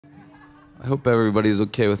I hope everybody's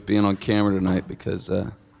okay with being on camera tonight because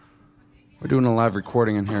we're doing a live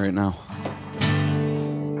recording in here right now.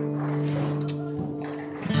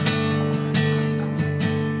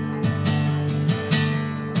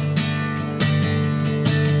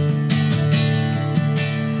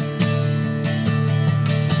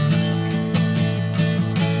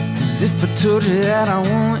 As if I told you that I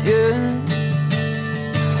want you,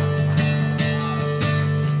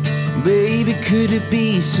 baby, could it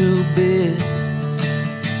be so bad?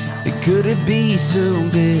 Could it be so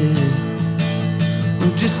bad?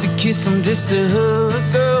 I'm just a kiss, I'm just a hug,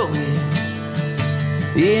 girl.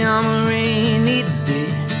 Yeah, I'm a rainy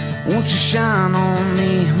day. Won't you shine on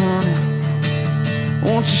me, honey?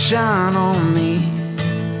 Won't you shine on me?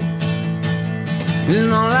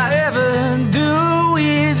 And all I ever do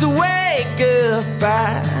is wake up.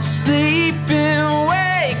 I sleep and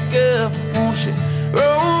wake up. Won't you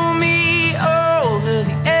roll me over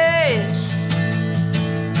the edge?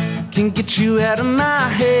 Can't get you out of my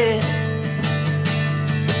head.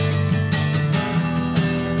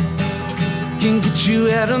 Can't get you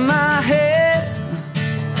out of my head.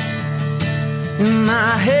 In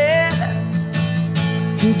my head.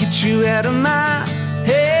 Can't get you out of my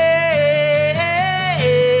head.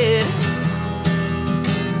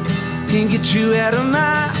 Can't get you out of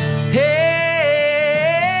my head.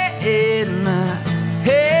 My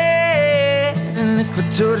head. And if I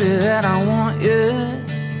told you that I want you,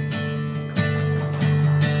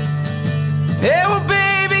 hey, well,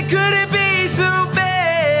 baby, could it be so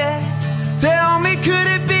bad? Tell me, could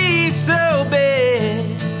it be so bad?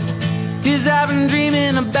 'Cause I've been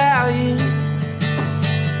dreaming about you.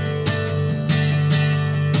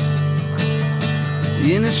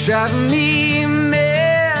 And it's driving me mad.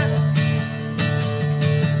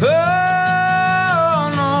 Oh,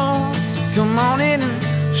 no. So come on in and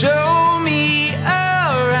show me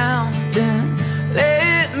around and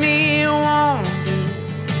let me wander.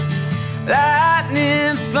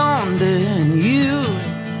 Lightning, thunder, and you.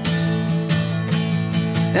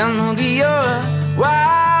 And look at your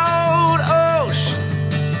wild ocean.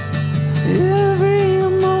 Every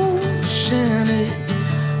emotion,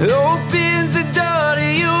 it opens the door to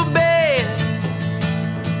your bed.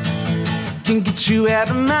 Can't get you out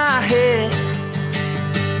of my head.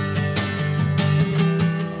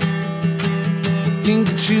 Can't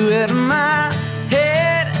get you out of my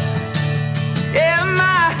head. In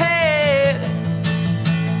my head.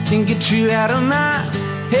 Can't get you out of my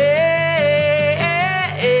head.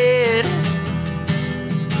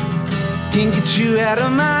 Can't get you out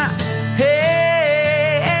of my head.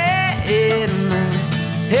 My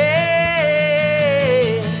head.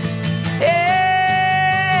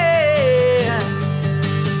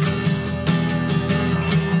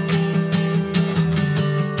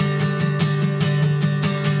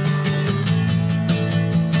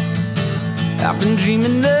 I've been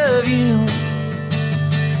dreaming of you.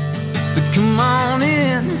 So come on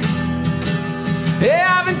in.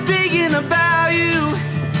 Yeah, I've been thinking about you.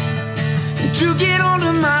 And you get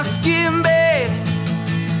under my skin, babe.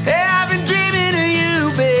 Yeah, I've been dreaming of you,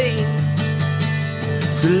 babe.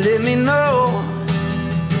 So let me know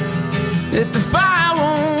that the fire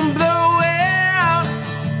won't blow out.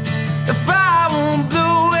 The fire won't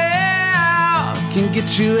blow out. Can't get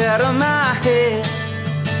you out of my head.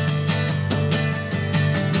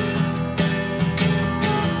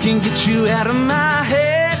 Can't get you out of my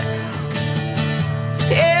head.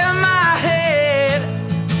 In my head.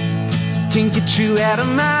 Can't get you out of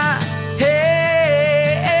my head.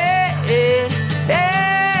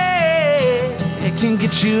 Can't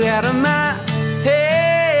get you out of my